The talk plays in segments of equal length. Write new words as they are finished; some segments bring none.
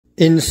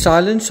In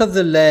Silence of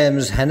the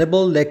Lambs,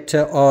 Hannibal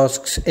Lecter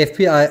asks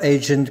FBI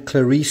agent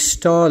Clarice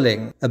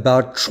Starling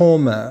about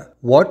trauma.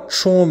 What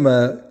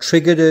trauma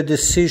triggered her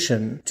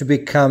decision to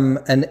become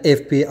an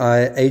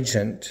FBI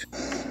agent?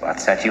 What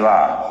set you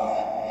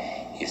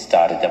off? You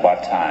started at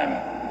what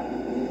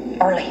time?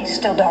 Early,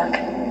 still dark.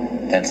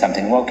 Then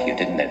something woke you,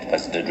 didn't it?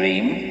 Was it a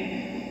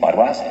dream? What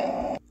was it?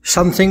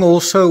 Something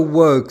also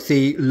woke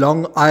the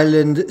Long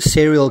Island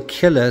serial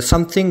killer.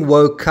 Something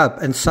woke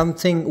up and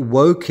something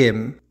woke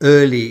him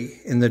early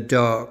in the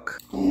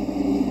dark. I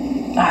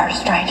heard a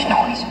strange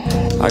noise.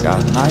 I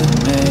got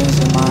nightmares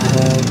in my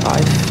head,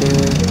 I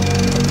fear.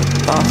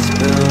 Thoughts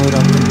build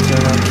up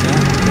until I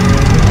can't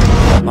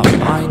hear. My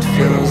mind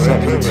fills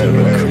up into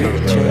a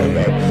creature,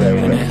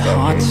 and it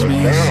haunts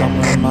me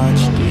somewhere much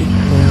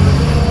deeper.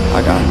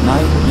 I got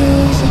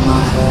nightmares in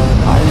my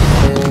head, I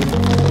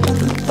fear.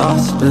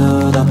 Thoughts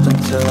build up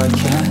until I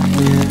can't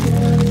hear.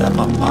 That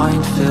my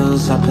mind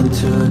fills up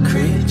into a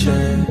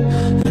creature,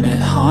 and it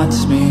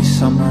haunts me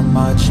somewhere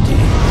much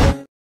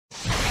deeper.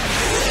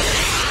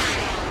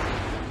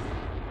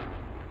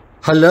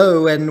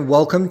 Hello and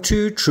welcome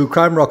to True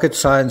Crime Rocket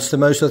Science, the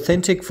most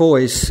authentic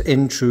voice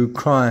in true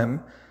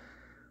crime.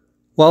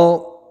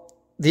 Well,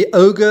 the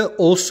ogre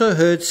also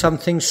heard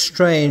something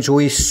strange, or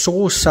he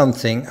saw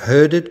something,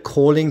 heard it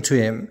calling to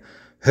him,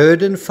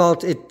 heard and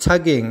felt it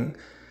tugging.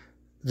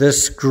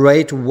 This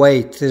great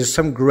weight, there's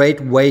some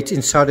great weight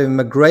inside of him,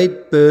 a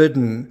great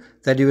burden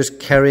that he was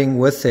carrying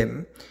with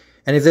him.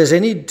 And if there's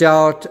any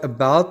doubt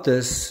about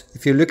this,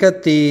 if you look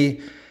at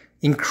the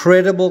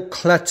incredible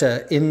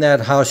clutter in that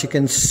house, you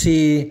can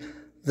see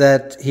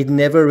that he'd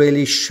never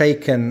really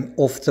shaken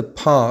off the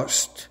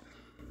past.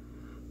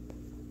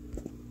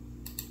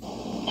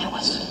 It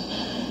was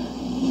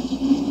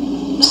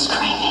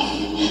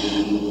screaming.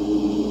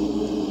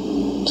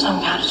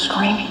 Some kind of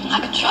screaming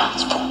like a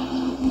child's voice.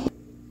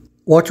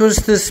 What was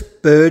this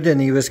burden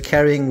he was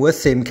carrying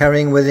with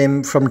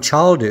him from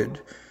childhood?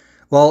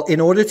 Well, in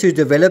order to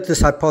develop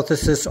this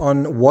hypothesis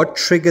on what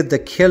triggered the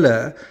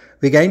killer,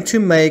 we're going to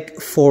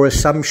make 4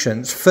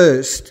 assumptions.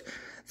 First,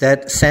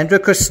 that Sandra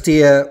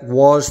Costea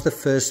was the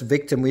first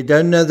victim. We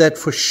don't know that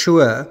for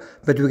sure,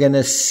 but we're going to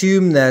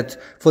assume that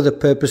for the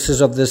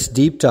purposes of this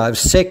deep dive.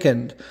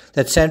 Second,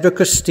 that Sandra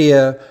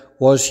Costea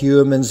was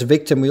Huerman's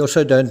victim. We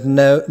also don't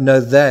know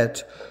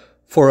that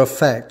for a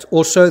fact.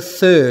 Also,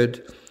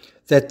 third,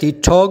 that the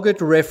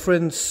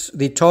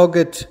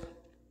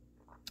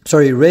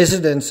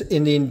residence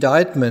in the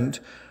indictment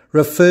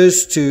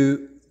refers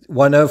to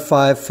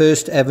 105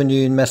 First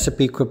Avenue in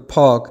Massapequa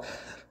Park,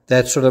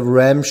 that sort of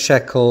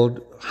ramshackled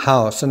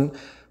house. And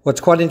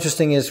what's quite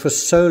interesting is for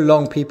so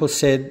long people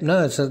said,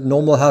 no, it's a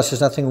normal house,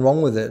 there's nothing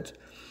wrong with it.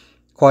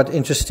 Quite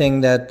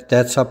interesting that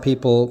that's how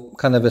people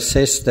kind of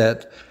assessed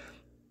that.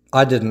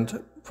 I didn't.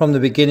 From the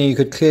beginning, you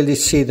could clearly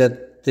see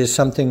that there's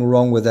something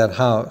wrong with that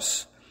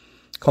house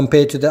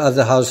compared to the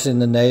other houses in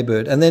the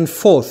neighborhood. And then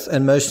fourth,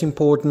 and most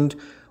important,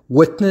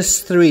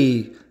 witness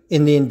 3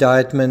 in the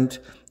indictment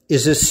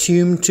is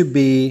assumed to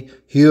be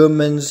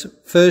Huerman's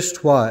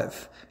first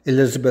wife,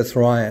 Elizabeth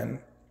Ryan.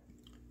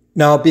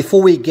 Now,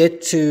 before we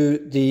get to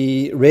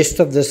the rest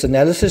of this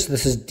analysis,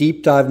 this is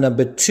deep dive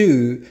number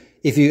 2.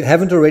 If you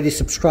haven't already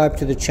subscribed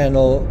to the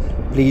channel,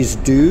 please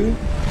do.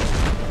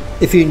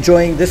 If you're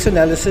enjoying this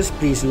analysis,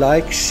 please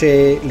like,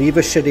 share, leave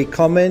a shitty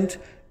comment,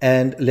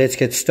 and let's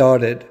get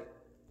started.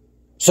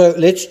 So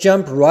let's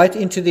jump right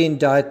into the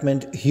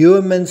indictment.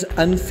 Huerman's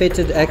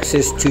unfettered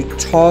access to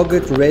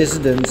target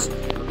residence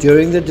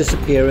during the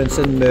disappearance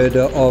and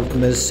murder of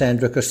Ms.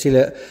 Sandra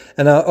Costea.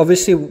 And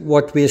obviously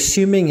what we're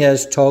assuming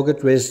as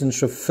target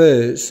residence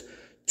refers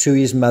to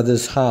his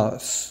mother's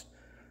house,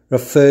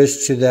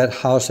 refers to that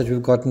house that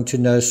we've gotten to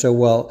know so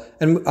well.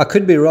 And I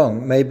could be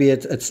wrong. Maybe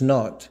it's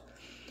not.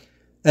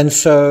 And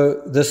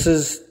so this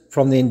is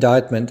from the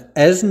indictment.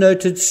 As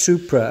noted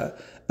supra,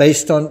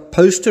 based on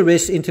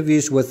post-arrest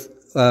interviews with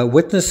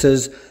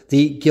witnesses,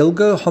 the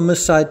Gilgo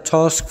Homicide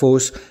Task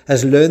Force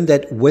has learned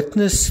that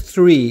witness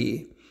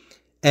 3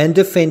 and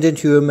defendant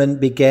Huerman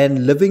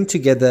began living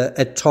together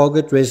at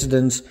target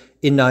residence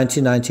in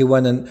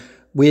 1991. And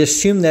we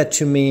assume that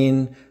to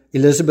mean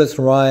Elizabeth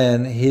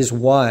Ryan, his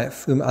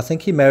wife, whom I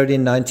think he married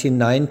in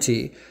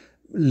 1990,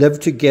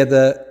 lived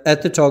together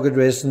at the target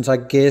residence, I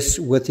guess,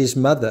 with his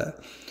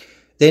mother.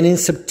 Then in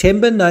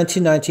September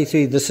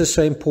 1993, this is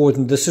so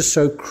important, this is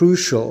so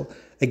crucial.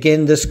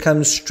 Again, this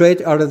comes straight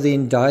out of the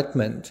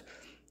indictment.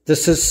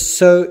 This is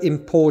so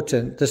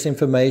important, this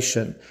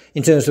information,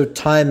 in terms of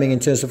timing, in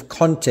terms of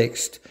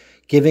context,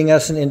 giving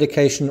us an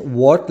indication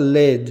what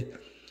led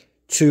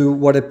to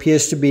what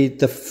appears to be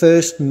the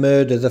first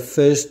murder, the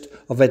first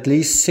of at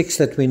least 6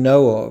 that we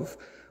know of.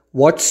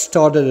 What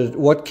started it?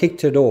 What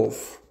kicked it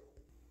off?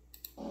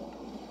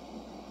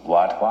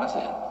 What was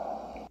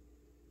it?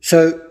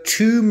 So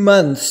 2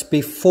 months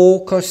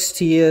before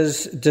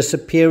Costea's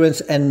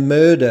disappearance and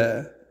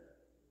murder,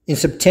 in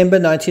September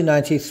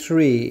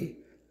 1993,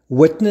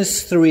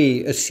 witness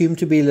 3, assumed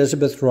to be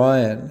Elizabeth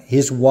Ryan,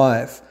 his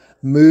wife,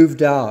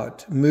 moved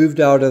out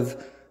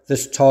of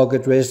this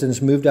target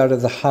residence, moved out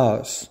of the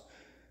house.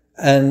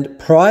 And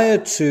prior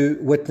to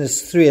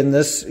witness 3, and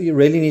this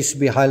really needs to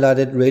be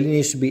highlighted, really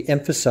needs to be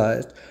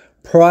emphasized,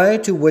 prior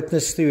to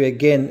witness 3,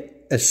 again,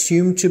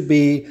 assumed to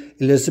be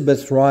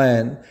Elizabeth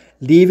Ryan,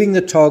 leaving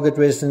the target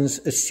residence,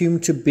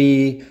 assumed to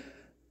be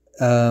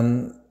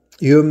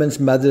Ewerman's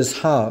mother's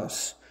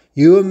house.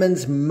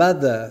 Ewerman's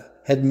mother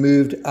had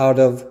moved out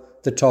of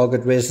the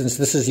target residence.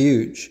 This is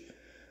huge.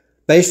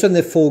 Based on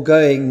the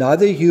foregoing,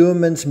 neither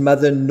Ewerman's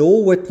mother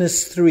nor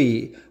witness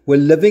 3 were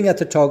living at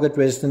the target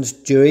residence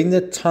during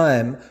the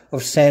time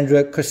of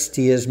Sandra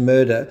Costilla's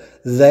murder.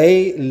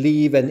 They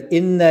leave, and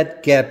in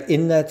that gap,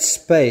 in that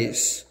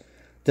space,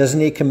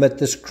 doesn't he commit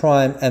this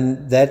crime?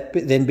 And that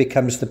then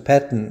becomes the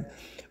pattern.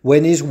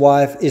 When his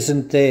wife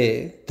isn't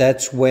there,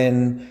 that's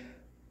when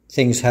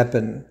things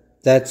happen.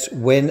 That's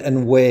when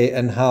and where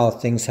and how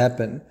things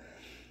happen.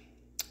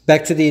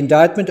 Back to the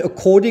indictment.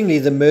 Accordingly,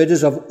 the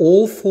murders of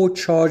all 4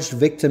 charged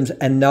victims,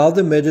 and now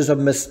the murders of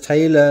Miss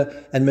Taylor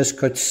and Miss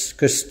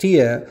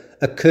Costilla,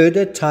 occurred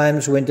at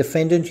times when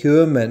defendant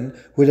Ewerman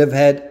would have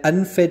had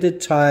unfettered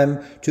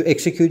time to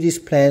execute his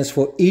plans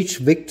for each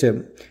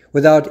victim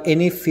without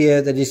any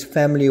fear that his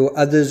family or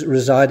others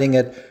residing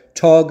at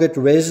target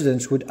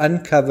residence would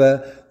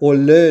uncover or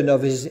learn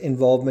of his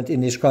involvement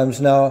in his crimes.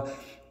 Now,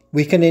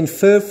 we can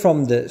infer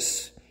from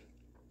this,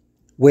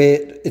 where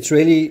it's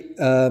really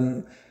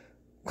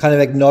kind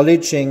of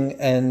acknowledging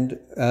and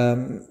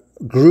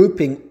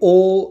grouping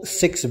all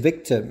 6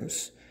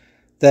 victims,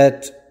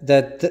 that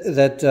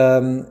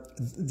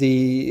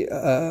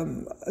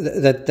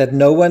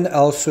no one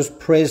else was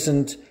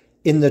present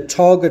in the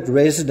target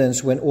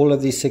residence when all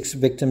of these 6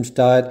 victims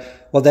died.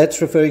 Well,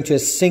 that's referring to a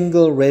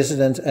single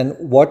residence, and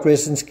what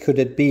residence could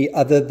it be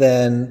other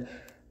than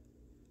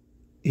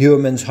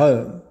Ewerman's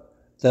home,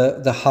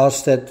 the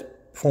house that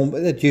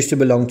used to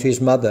belong to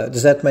his mother?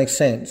 Does that make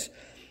sense?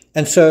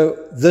 And so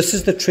this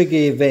is the trigger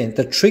event.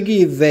 The trigger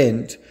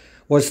event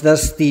was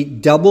thus the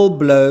double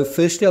blow,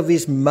 firstly of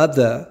his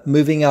mother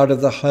moving out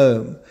of the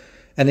home.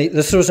 And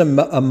this was a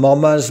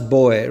mama's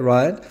boy,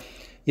 right?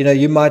 You know,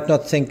 you might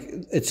not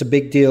think it's a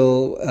big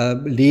deal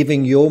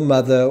leaving your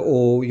mother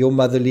or your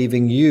mother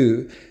leaving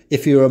you.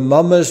 If you're a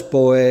mama's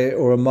boy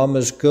or a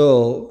mama's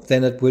girl,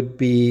 then it would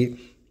be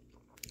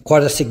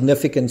quite a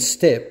significant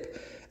step.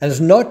 And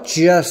it's not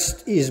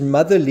just his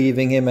mother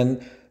leaving him,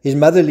 and his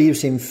mother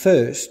leaves him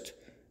first,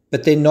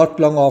 but then not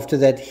long after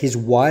that, his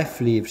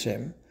wife leaves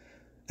him.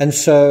 And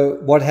so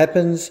what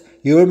happens?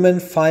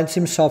 Ewerman finds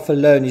himself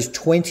alone. He's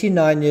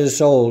 29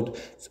 years old.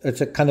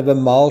 It's a kind of a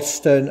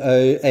milestone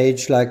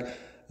age, like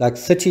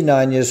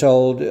 39 years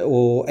old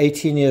or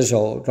 18 years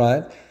old,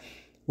 right?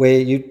 Where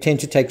you tend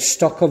to take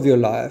stock of your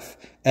life.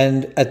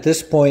 And at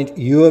this point,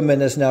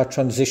 Ewerman has now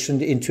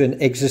transitioned into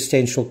an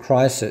existential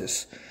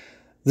crisis.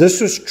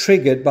 This was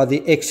triggered by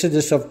the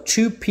exodus of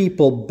 2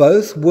 people,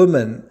 both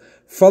women,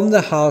 from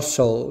the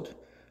household,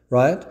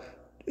 right?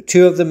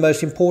 2 of the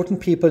most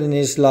important people in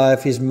his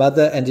life, his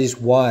mother and his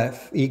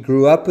wife. He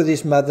grew up with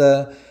his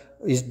mother.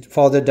 His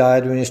father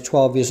died when he was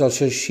 12 years old.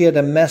 So she had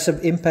a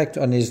massive impact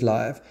on his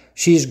life.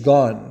 She's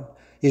gone.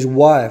 His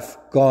wife,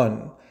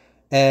 gone.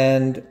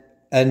 And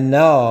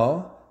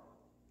now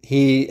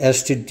he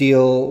has to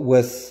deal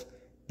with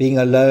being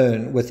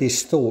alone with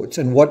his thoughts.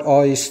 And what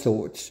are his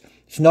thoughts?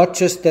 It's not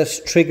just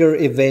this trigger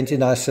event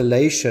in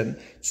isolation.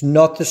 It's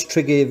not this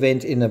trigger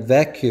event in a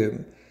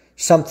vacuum.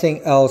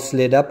 Something else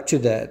led up to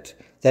that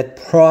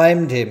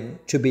primed him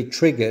to be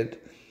triggered.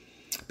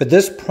 But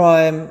this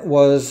prime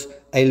was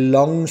a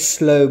long,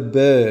 slow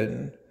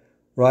burn,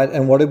 right?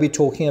 And what are we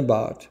talking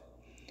about?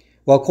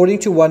 Well, according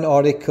to one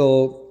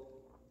article,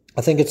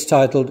 I think it's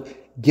titled,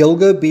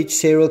 Gilgo Beach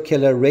Serial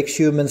Killer Rex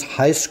Ewerman's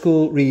High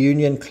School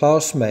Reunion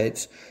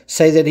Classmates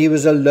Say That He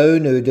Was a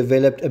Loner Who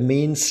Developed a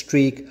Mean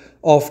Streak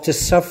After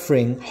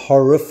Suffering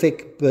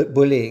Horrific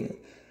Bullying.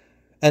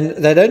 And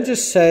they don't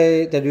just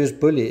say that he was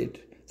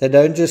bullied. They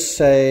don't just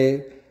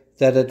say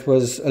that it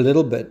was a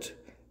little bit.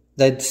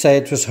 They'd say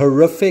it was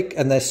horrific,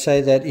 and they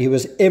say that he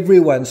was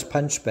everyone's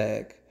punch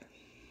bag.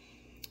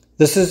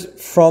 This is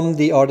from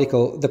the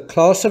article. The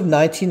class of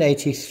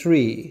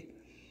 1983,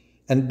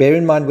 and bear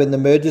in mind when the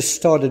murders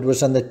started,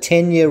 was on the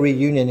 10-year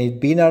reunion. He'd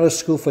been out of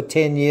school for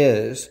 10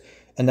 years,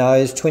 and now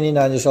he's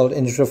 29 years old,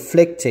 and he's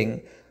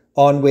reflecting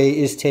on where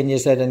he is 10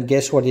 years later. And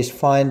guess what? He's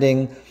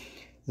finding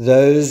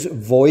those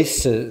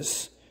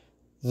voices,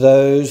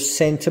 those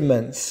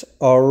sentiments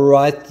are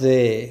right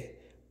there,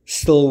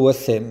 still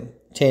with him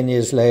 10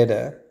 years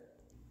later.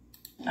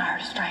 I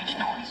heard a strange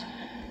noise.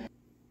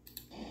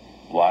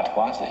 What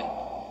was it?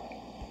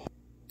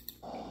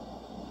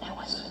 It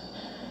was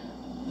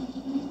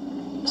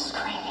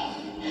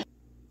screaming.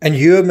 And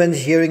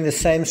Ewerman's hearing the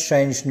same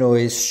strange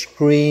noise,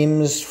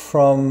 screams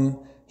from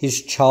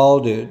his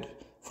childhood,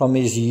 from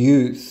his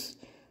youth.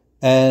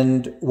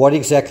 And what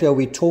exactly are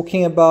we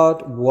talking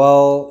about?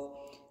 Well,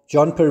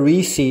 John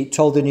Parisi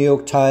told the New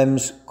York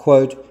Times,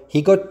 quote,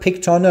 he got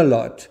picked on a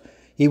lot.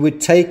 He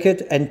would take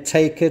it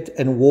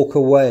and walk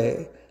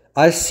away.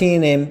 I've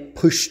seen him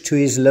pushed to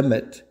his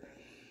limit.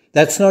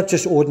 That's not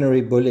just ordinary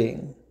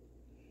bullying.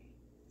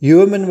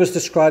 Human was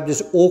described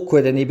as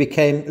awkward, and he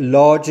became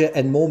larger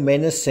and more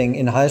menacing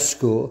in high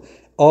school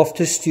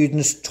after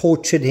students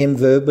tortured him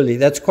verbally.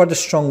 That's quite a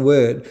strong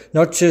word.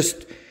 Not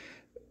just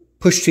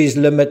pushed to his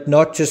limit,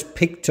 not just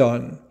picked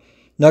on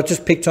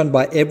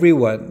by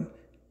everyone,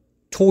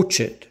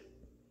 tortured.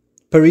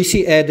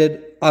 Parisi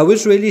added, I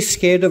was really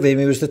scared of him.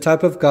 He was the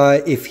type of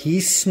guy, if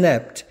he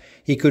snapped,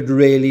 he could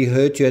really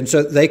hurt you. And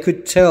so they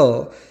could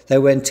tell they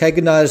were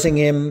antagonizing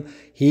him.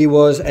 He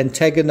was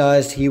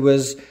antagonized. He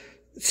was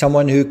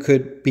someone who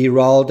could be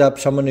riled up,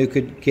 someone who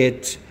could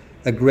get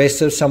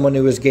aggressive, someone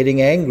who was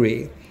getting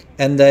angry.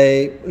 And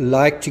they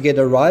liked to get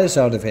a rise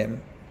out of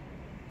him.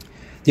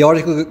 The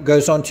article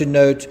goes on to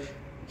note,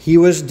 he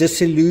was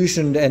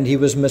disillusioned and he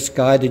was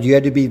misguided. You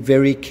had to be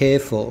very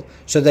careful.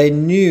 So they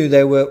knew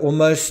they were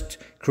almost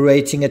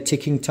creating a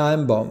ticking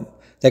time bomb.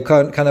 They're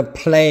kind of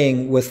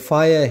playing with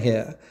fire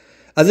here.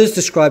 Others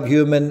describe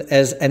Human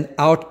as an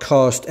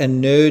outcast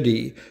and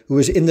nerdy who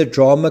was in the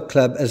drama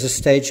club as a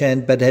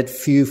stagehand but had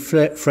few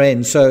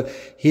friends. So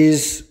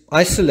he's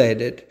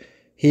isolated,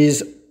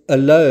 he's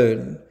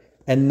alone,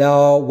 and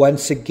now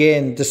once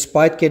again,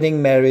 despite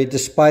getting married,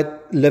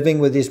 despite living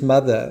with his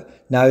mother,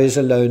 now he's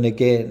alone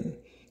again.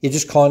 He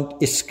just can't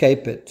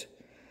escape it.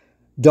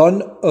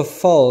 Don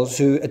O'Falls,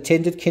 who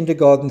attended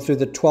kindergarten through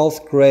the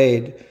 12th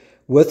grade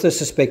with the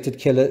suspected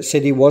killer,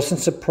 said he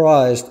wasn't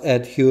surprised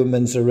at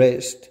Human's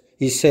arrest.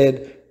 He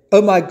said,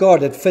 oh my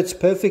God, it fits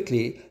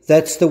perfectly.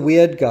 That's the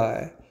weird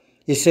guy.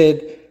 He said,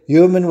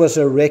 Human was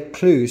a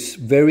recluse,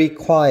 very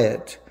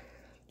quiet.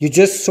 You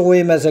just saw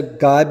him as a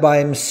guy by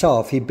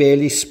himself. He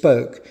barely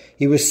spoke.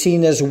 He was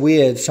seen as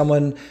weird,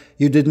 someone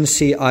you didn't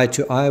see eye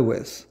to eye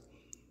with.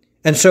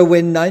 And so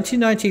when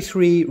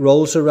 1993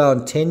 rolls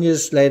around, 10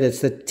 years later, it's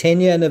the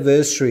 10-year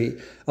anniversary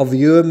of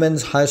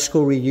Human's high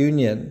school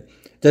reunion.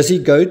 Does he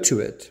go to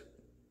it?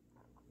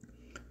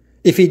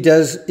 If he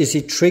does, is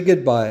he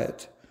triggered by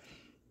it?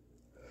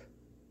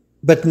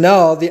 But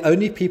now the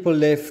only people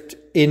left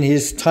in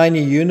his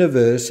tiny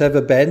universe have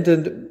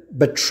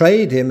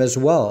betrayed him as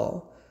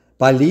well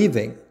by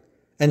leaving.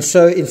 And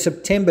so in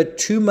September,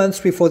 2 months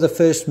before the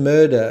first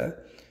murder,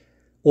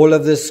 all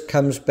of this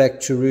comes back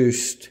to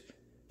roost.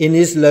 In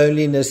his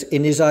loneliness,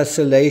 in his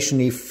isolation,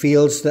 he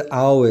feels the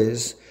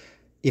hours.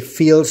 He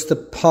feels the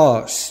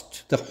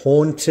past, the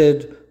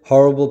haunted,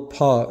 horrible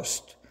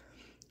past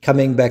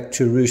coming back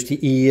to roost.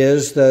 He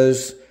feels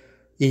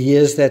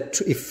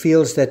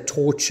that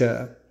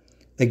torture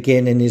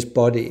again in his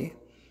body.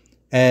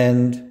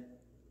 And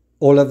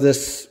all of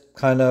this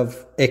kind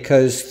of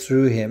echoes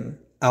through him.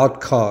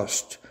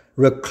 Outcast,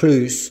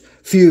 recluse,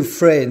 few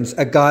friends,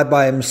 a guy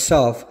by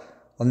himself.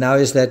 Well, now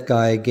he's that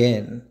guy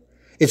again.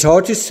 It's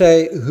hard to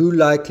say who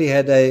likely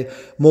had a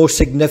more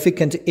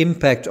significant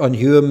impact on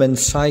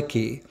Human's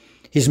psyche,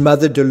 his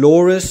mother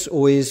Dolores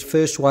or his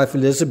first wife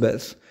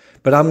Elizabeth,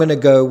 but I'm going to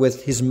go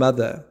with his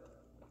mother.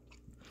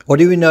 What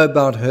do we know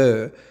about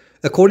her?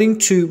 According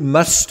to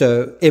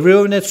Musto,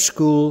 everyone at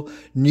school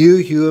knew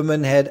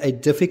Human had a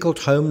difficult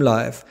home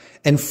life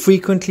and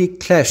frequently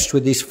clashed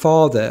with his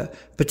father,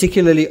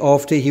 particularly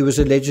after he was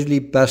allegedly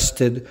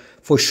busted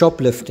for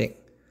shoplifting.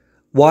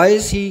 Why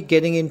is he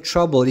getting in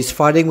trouble? He's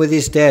fighting with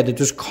his dad. It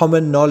was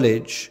common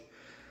knowledge.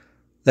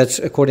 That's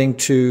according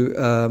to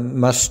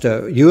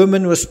Musto.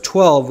 Human was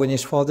 12 when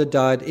his father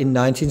died in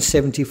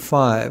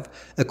 1975,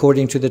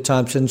 according to the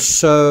Times. And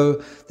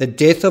so the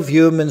death of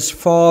Human's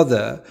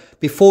father,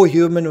 before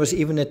Human was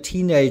even a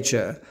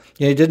teenager,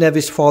 he didn't have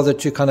his father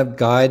to kind of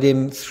guide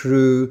him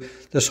through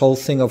this whole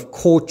thing of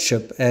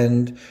courtship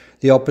and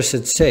the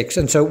opposite sex.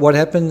 And so what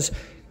happens?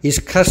 His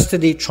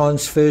custody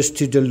transfers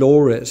to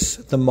Dolores,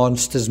 the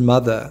monster's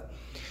mother.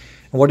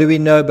 And what do we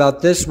know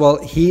about this? Well,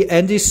 he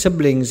and his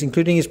siblings,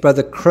 including his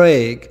brother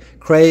Craig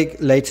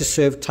later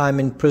served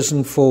time in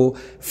prison for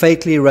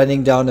fatally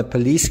running down a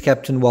police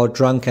captain while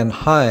drunk and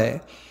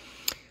high.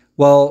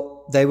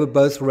 Well, they were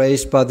both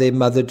raised by their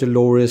mother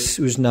Dolores,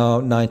 who's now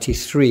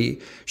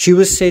 93. She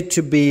was said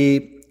to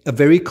be a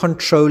very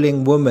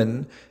controlling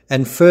woman,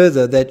 and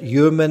further that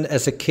Human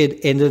as a kid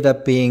ended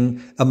up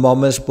being a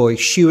mama's boy.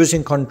 She was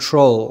in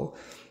control.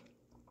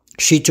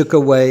 She took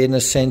away, in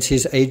a sense,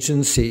 his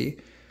agency.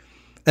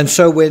 And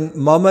so when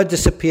Mama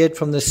disappeared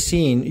from the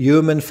scene,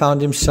 Human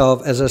found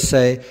himself, as I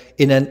say,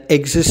 in an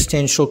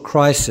existential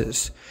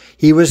crisis.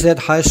 He was that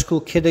high school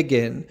kid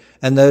again,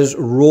 and those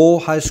raw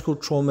high school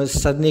traumas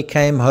suddenly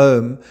came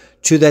home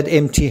to that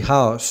empty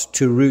house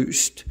to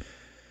roost.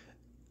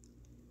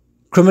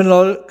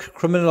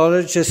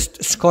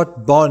 Criminologist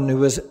Scott Bond,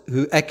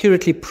 who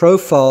accurately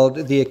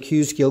profiled the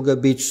accused Gilgo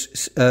Beach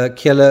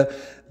killer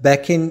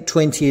back in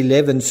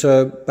 2011,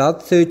 so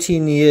about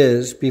 13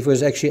 years before he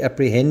was actually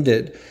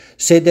apprehended,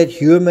 said that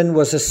Human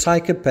was a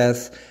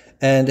psychopath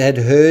and had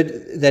heard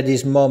that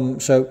his mom,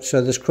 so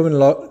this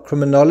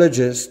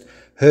criminologist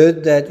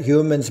heard that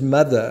Human's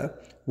mother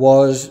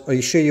was, are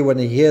you sure you want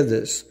to hear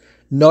this?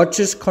 Not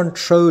just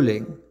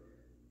controlling,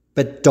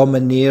 but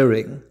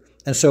domineering.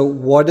 And so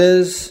what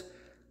does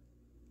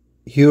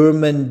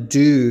Human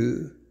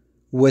do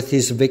with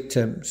his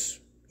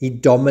victims? He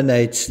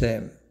dominates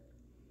them.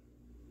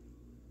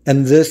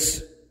 And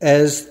this,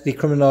 as the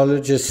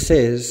criminologist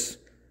says,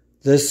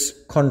 this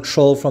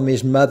control from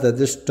his mother,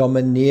 this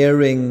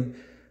domineering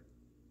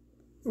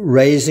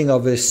raising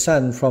of his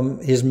son from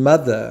his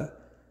mother,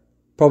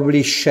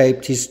 probably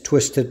shaped his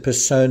twisted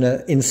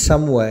persona in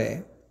some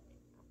way.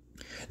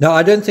 Now,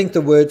 I don't think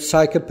the word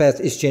psychopath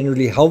is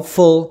generally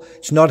helpful.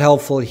 It's not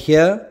helpful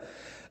here.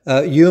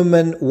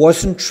 Human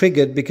wasn't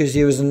triggered because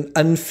he was an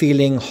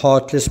unfeeling,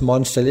 heartless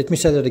monster. Let me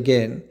say that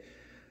again.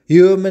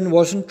 Human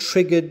wasn't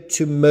triggered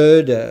to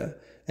murder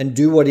and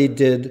do what he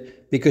did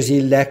because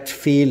he lacked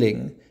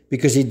feeling,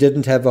 because he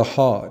didn't have a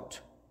heart.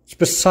 It's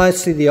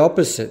precisely the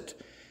opposite.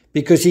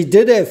 Because he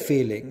did have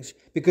feelings,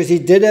 because he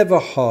did have a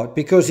heart,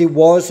 because he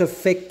was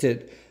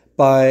affected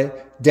by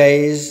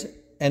days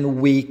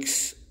and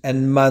weeks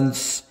and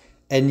months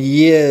and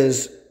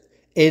years,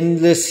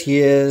 endless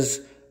years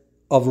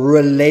of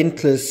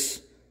relentless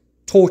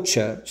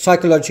torture,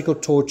 psychological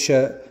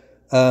torture,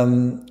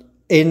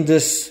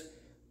 endless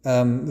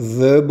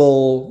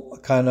verbal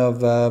kind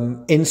of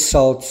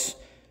insults,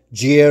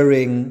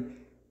 jeering,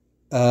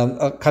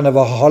 a kind of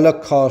a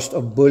holocaust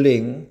of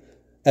bullying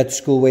at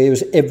school where he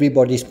was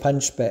everybody's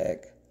punch bag.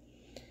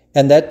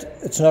 And that,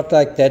 it's not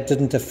like that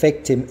didn't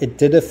affect him. It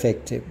did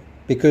affect him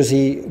because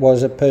he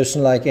was a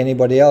person like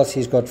anybody else.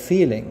 He's got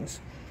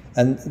feelings.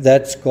 And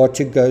that's got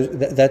to go,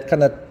 that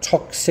kind of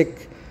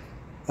toxic,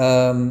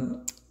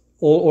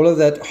 all of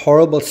that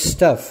horrible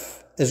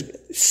stuff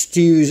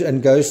stews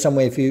and goes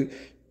somewhere if you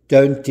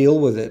don't deal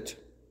with it.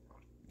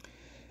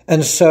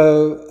 And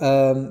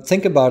so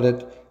think about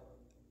it.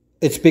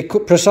 It's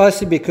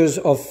precisely because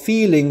of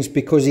feelings,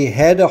 because he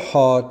had a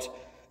heart,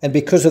 and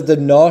because of the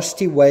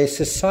nasty way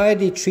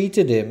society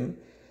treated him.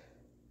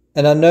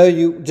 And I know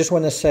you just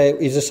want to say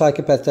he's a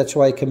psychopath, that's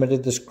why he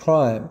committed this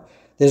crime.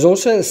 There's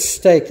also a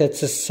stake that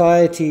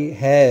society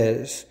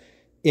has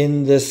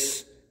in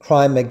this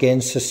crime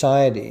against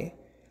society,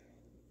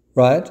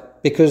 right?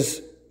 Because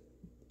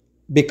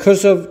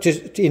of,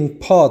 just in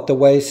part, the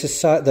way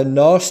the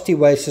nasty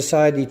way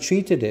society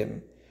treated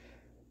him,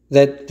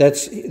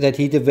 that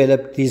he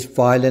developed these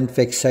violent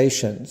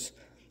vexations.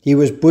 He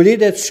was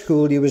bullied at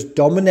school. He was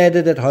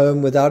dominated at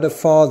home without a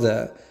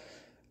father.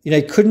 He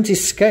couldn't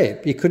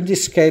escape. He couldn't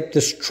escape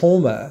this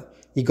trauma.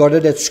 He got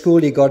it at school.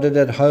 He got it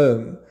at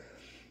home.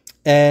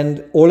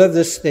 And all of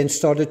this then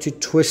started to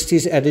twist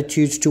his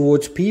attitudes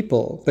towards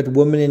people, but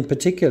women in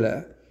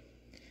particular.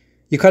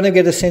 You kind of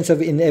get a sense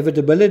of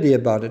inevitability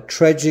about it,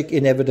 tragic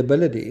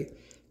inevitability.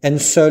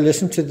 And so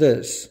listen to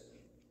this.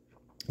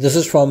 This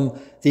is from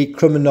the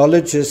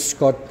criminologist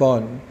Scott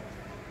Bond,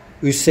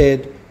 who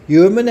said,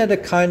 Human had a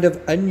kind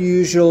of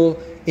unusual,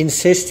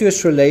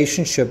 incestuous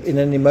relationship in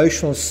an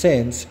emotional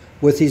sense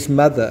with his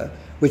mother,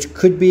 which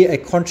could be a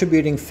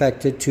contributing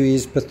factor to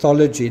his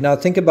pathology. Now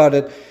think about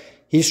it.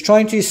 He's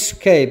trying to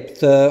escape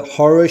the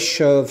horror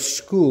show of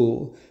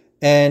school,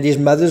 and his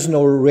mother's an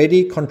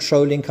already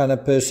controlling kind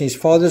of person. His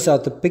father's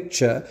out the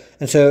picture.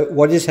 And so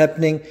what is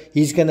happening?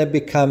 He's going to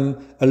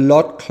become a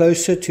lot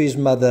closer to his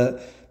mother.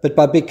 But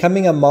by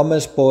becoming a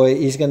mama's boy,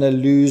 he's going to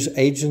lose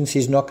agency.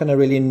 He's not going to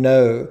really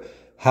know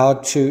how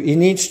to, he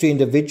needs to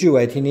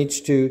individuate. He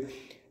needs to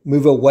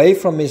move away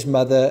from his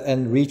mother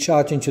and reach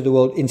out into the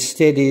world.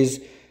 Instead, he's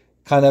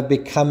kind of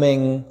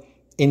becoming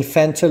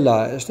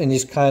infantilized, and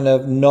he's kind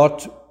of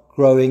not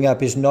growing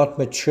up. He's not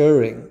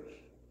maturing.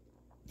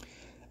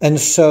 And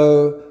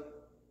so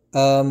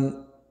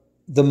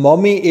the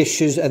mommy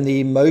issues and the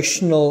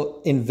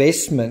emotional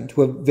investment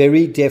were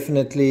very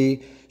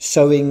definitely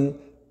sowing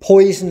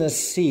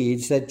poisonous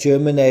seeds that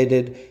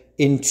germinated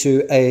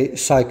into a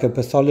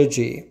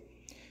psychopathology.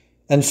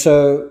 And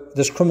so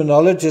this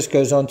criminologist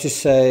goes on to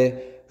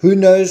say, who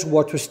knows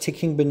what was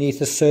ticking beneath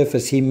the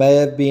surface? He may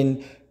have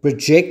been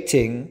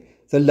projecting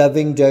the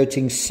loving,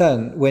 doting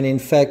son, when in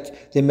fact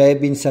there may have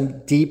been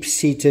some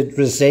deep-seated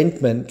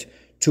resentment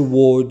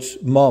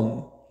towards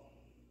mom.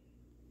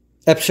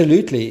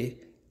 Absolutely.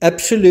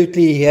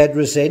 Absolutely, he had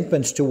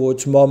resentments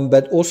towards mom,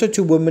 but also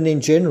to women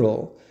in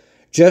general.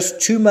 Just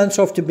 2 months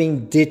after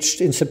being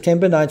ditched in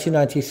September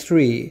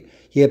 1993,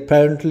 he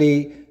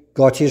apparently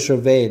got his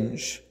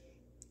revenge.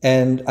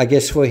 And I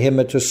guess for him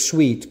it was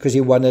sweet because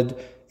he wanted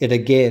it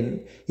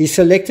again. He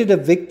selected a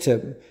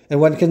victim, and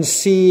one can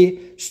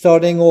see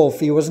starting off,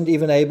 he wasn't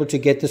even able to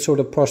get the sort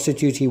of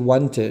prostitute he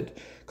wanted.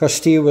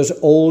 Costilla was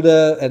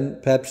older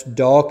and perhaps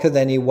darker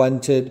than he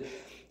wanted,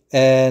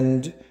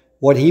 and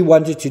what he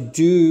wanted to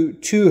do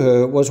to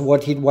her was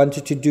what he'd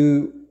wanted to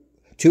do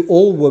to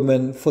all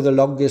women for the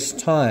longest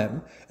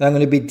time. And I'm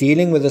going to be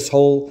dealing with this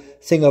whole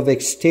thing of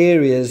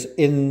exteriors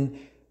in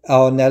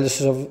our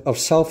analysis of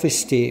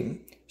self-esteem.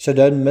 So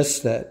don't miss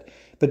that.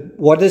 But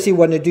what does he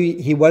want to do?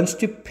 He wants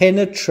to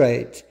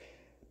penetrate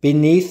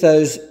beneath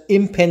those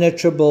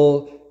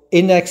impenetrable,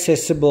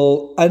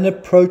 inaccessible,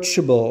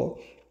 unapproachable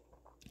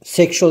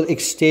sexual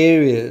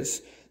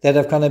exteriors that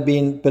have kind of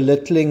been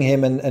belittling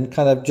him and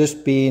kind of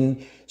just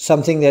been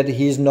something that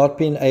he's not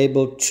been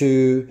able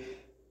to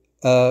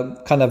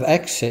kind of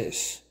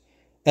access.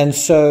 And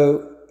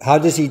so how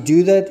does he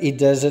do that? He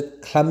does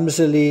it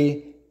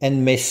clumsily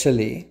and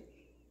messily.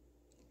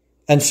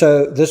 And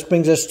so this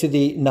brings us to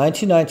the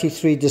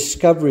 1993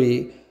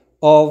 discovery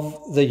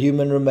of the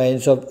human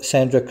remains of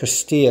Sandra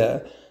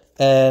Christia.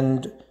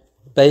 And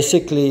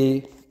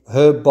basically,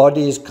 her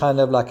body is kind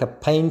of like a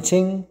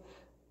painting,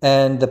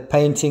 and the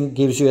painting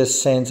gives you a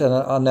sense, and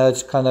I know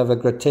it's kind of a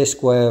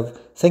grotesque way of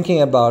thinking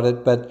about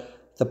it,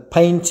 but the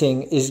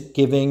painting is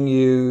giving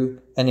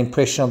you an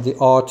impression of the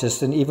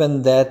artist, and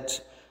even that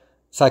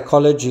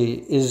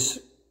psychology is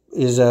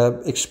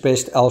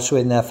expressed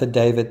elsewhere in the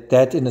affidavit.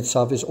 That in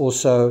itself is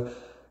also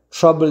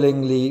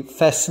troublingly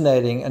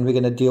fascinating, and we're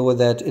going to deal with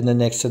that in the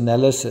next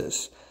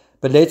analysis.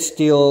 But let's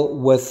deal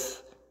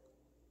with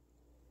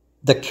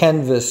the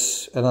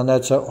canvas, and I know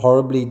it's a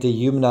horribly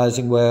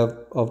dehumanizing way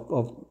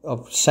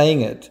of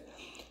saying it,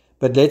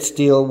 but let's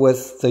deal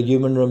with the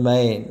human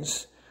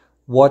remains.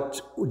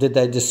 What did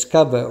they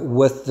discover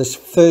with this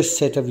first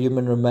set of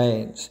human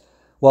remains?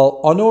 Well,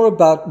 on or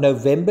about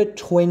November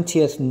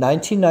 20th,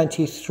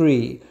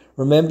 1993,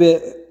 remember,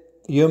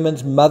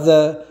 Human's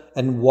mother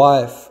and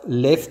wife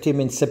left him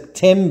in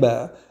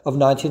September of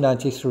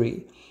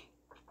 1993.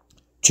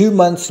 2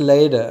 months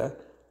later,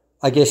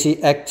 I guess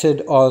he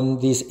acted on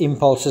these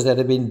impulses that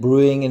had been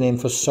brewing in him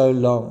for so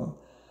long,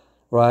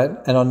 right,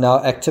 and are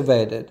now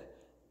activated.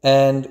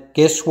 And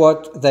guess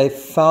what? They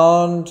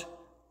found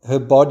her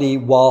body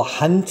while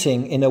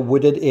hunting in a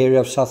wooded area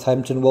of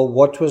Southampton. Well,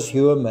 what was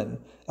Human?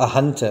 A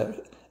hunter.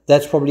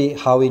 That's probably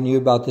how he knew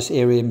about this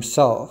area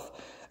himself.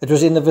 It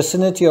was in the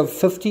vicinity of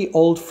 50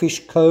 Old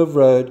Fish Cove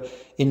Road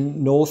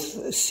in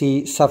North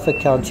Sea, Suffolk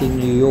County,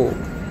 New York.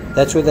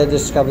 That's where they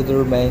discovered the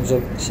remains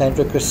of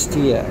Sandra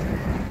Christia,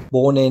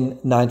 born in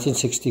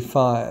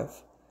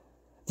 1965.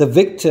 The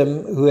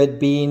victim, who had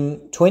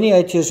been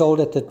 28 years old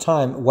at the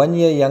time, 1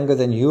 year younger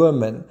than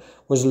Human,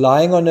 was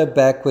lying on her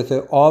back with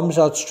her arms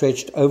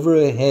outstretched over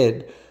her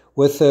head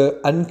with her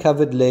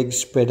uncovered legs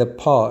spread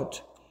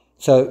apart.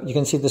 So you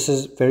can see this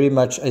is very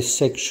much a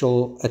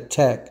sexual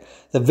attack.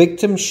 The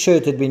victim's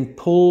shirt had been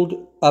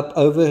pulled up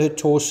over her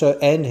torso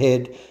and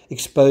head,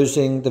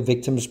 exposing the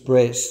victim's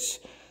breasts.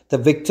 The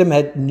victim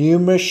had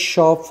numerous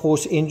sharp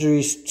force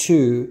injuries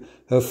to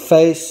her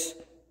face,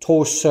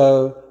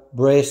 torso,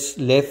 breast,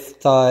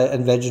 left thigh,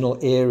 and vaginal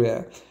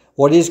area.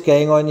 What is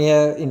going on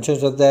here in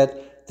terms of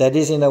that? That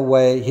is in a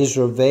way his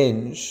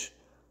revenge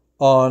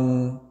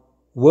on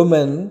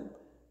women,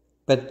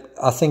 but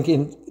I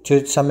think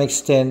to some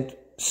extent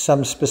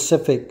some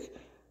specific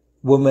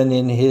women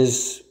in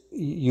his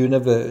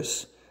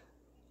universe.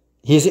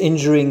 He's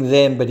injuring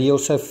them, but he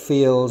also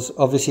feels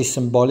obviously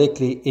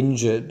symbolically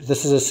injured.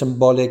 This is a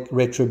symbolic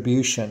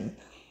retribution.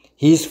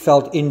 He's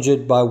felt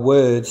injured by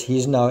words.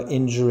 He's now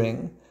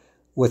injuring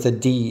with a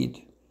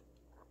deed.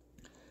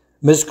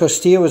 Ms.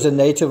 Christia was a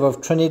native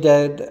of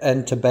Trinidad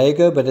and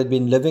Tobago, but had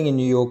been living in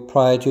New York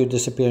prior to her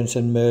disappearance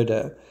and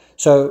murder.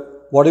 So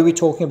what are we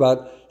talking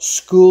about?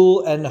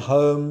 School and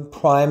home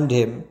primed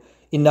him.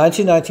 In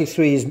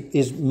 1993,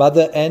 his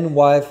mother and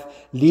wife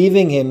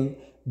leaving him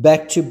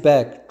back to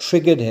back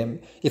triggered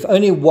him. If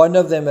only one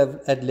of them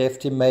had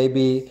left him,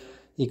 maybe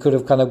he could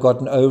have kind of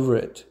gotten over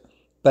it.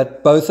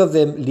 But both of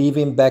them leave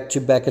him back to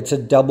back. It's a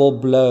double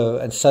blow,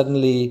 and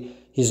suddenly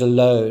he's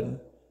alone.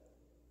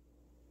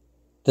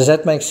 Does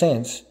that make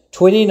sense?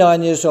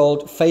 29 years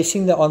old,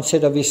 facing the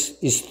onset of his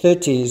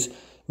 30s,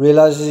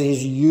 realizes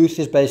his youth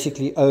is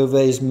basically over,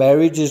 his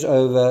marriage is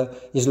over,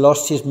 he's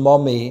lost his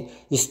mommy,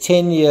 his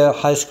 10-year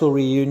high school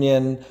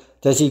reunion,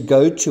 does he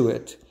go to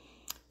it?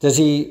 Does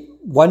he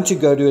want to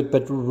go to it,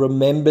 but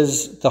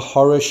remembers the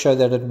horror show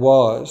that it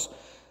was?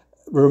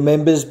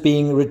 Remembers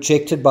being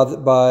rejected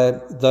by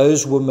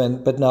those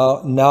women, but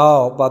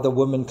now by the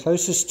woman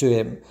closest to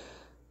him.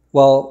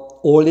 Well,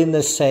 all in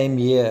the same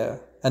year.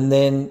 And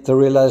then the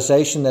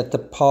realization that the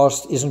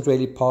past isn't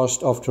really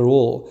past after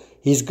all.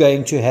 He's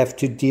going to have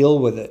to deal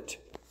with it.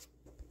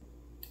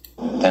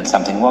 Then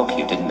something woke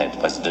you, didn't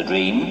it? Was it a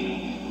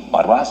dream?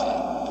 What was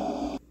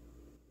it?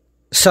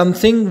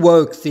 Something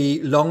woke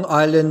the Long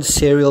Island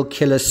serial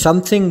killer.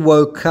 Something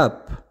woke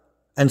up,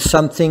 and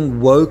something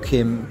woke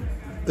him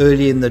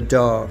early in the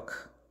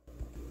dark.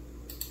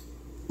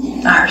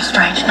 I heard a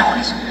strange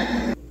noise.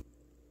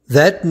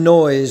 That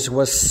noise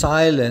was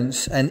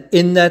silence, and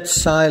in that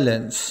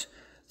silence,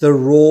 the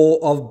roar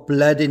of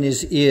blood in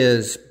his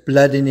ears,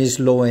 blood in his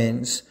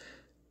loins,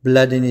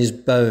 blood in his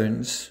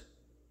bones.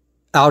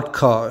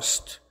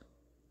 Outcast,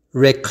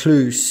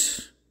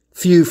 recluse,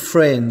 few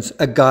friends,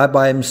 a guy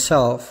by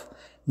himself.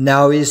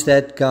 Now he's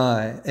that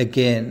guy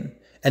again,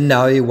 and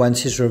now he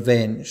wants his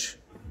revenge.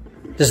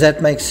 Does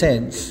that make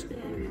sense?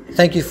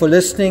 Thank you for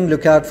listening.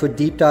 Look out for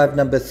deep dive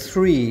number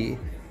 3,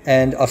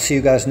 and I'll see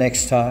you guys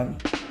next time.